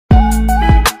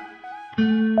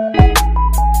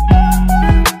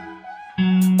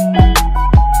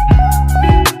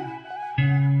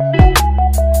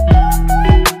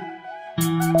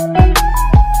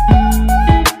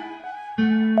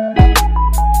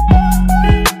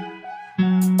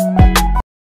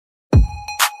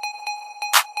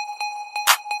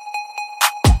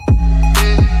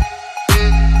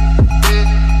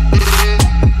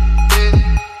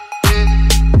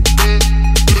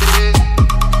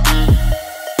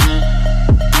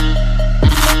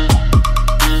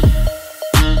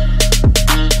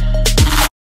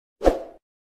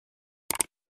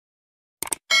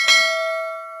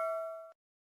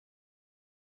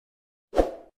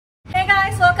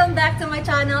Welcome back to my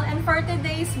channel, and for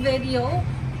today's video,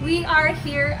 we are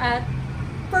here at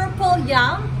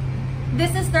PurpleYam.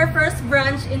 This is their first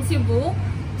branch in Cebu.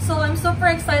 So I'm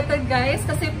super excited guys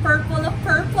kasi purple na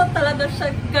purple talaga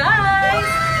siya guys!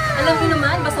 Alam niyo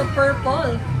naman, basta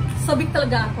purple. So big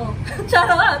talaga ako.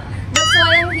 Charot! That's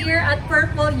why I'm here at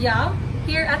PurpleYam,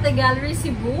 here at the Gallery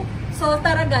Cebu. So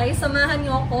tara guys, samahan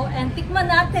niyo ako and tikman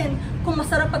natin kung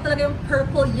masarap pa talaga yung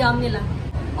PurpleYam nila.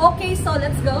 Okay, so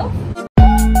let's go!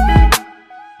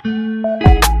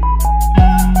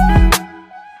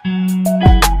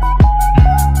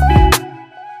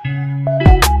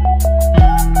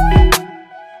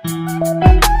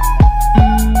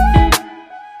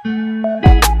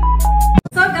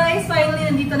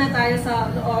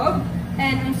 Sa loob,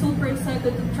 and I'm super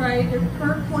excited to try their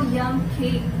PurpleYam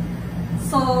cake.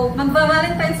 So,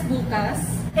 magba-Valentine's bukas.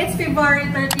 It's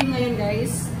February 13 ngayon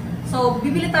guys. So,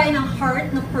 bibili tayo ng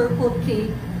heart na purple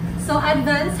cake. So,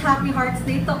 advance Happy Hearts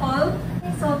Day to all.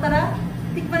 So, tara,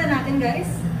 tikman na natin guys.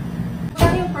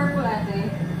 Ano yung purple ate?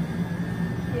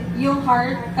 Yung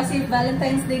heart, kasi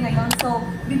Valentine's Day ngayon. So,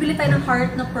 bibili tayo ng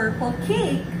heart na purple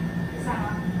cake.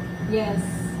 Yes.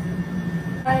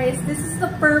 Guys, this is the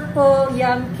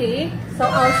PurpleYam cake. So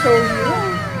I'll show you.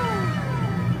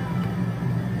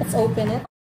 Let's open it.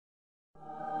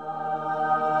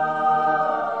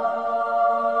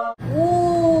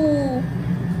 Ooh!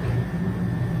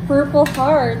 Purple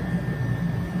heart.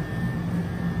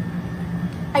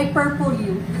 I purple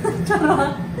you.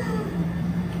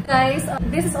 Guys,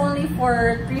 this is only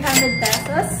for 300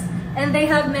 pesos. And they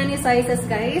have many sizes,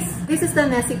 guys. This is the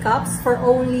messy cups for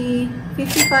only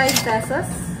 55 pesos.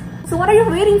 So what are you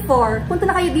waiting for? Punta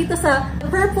na kayo dito sa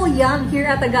PurpleYam here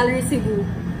at the Gallery Cebu.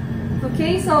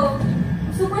 Okay, so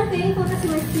super thankful kasi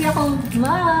may free akong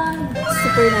mug.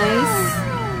 Super nice.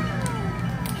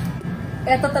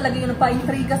 Ito talaga yung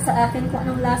napa-intriga sa akin kung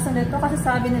anong lasa nito kasi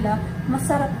sabi nila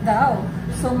masarap daw.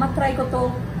 So matry ko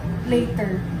to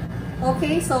later.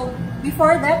 Okay, so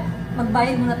before that,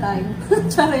 magbayad muna tayo.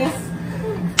 Charis.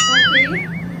 Okay.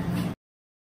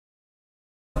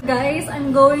 Guys,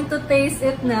 I'm going to taste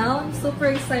it now. I'm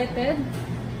super excited.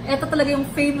 Ito talaga yung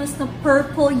famous na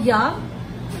PurpleYam.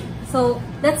 So,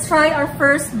 let's try our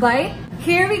first bite.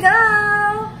 Here we go!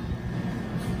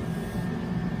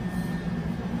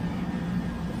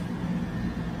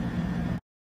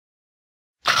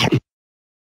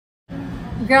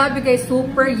 Grabe guys,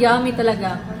 super yummy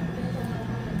talaga.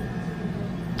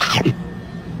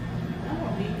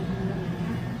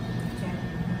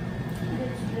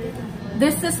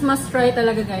 This is must try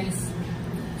talaga guys.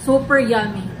 Super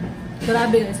yummy.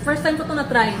 Grabe guys. First time ko ito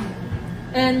na-try.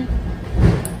 And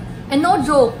no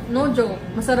joke. No joke.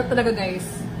 Masarap talaga guys.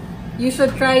 You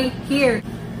should try here.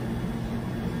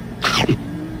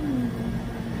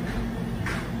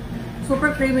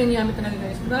 Super creamy and yummy talaga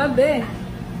guys. Grabe.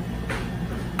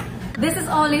 This is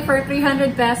only for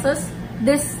 300 pesos.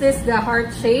 This is the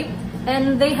heart shape.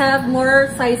 And they have more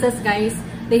sizes guys.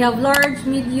 They have large,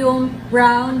 medium,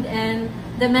 round, and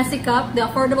the messy cup, the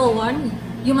affordable one.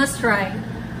 You must try.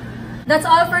 That's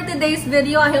all for today's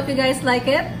video. I hope you guys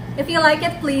like it. If you like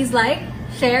it, please like,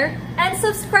 share, and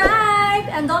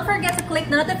subscribe! And don't forget to click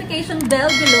the notification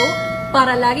bell below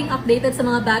para laging updated sa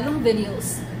mga bagong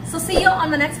videos. So see you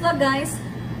on my next vlog guys.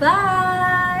 Bye!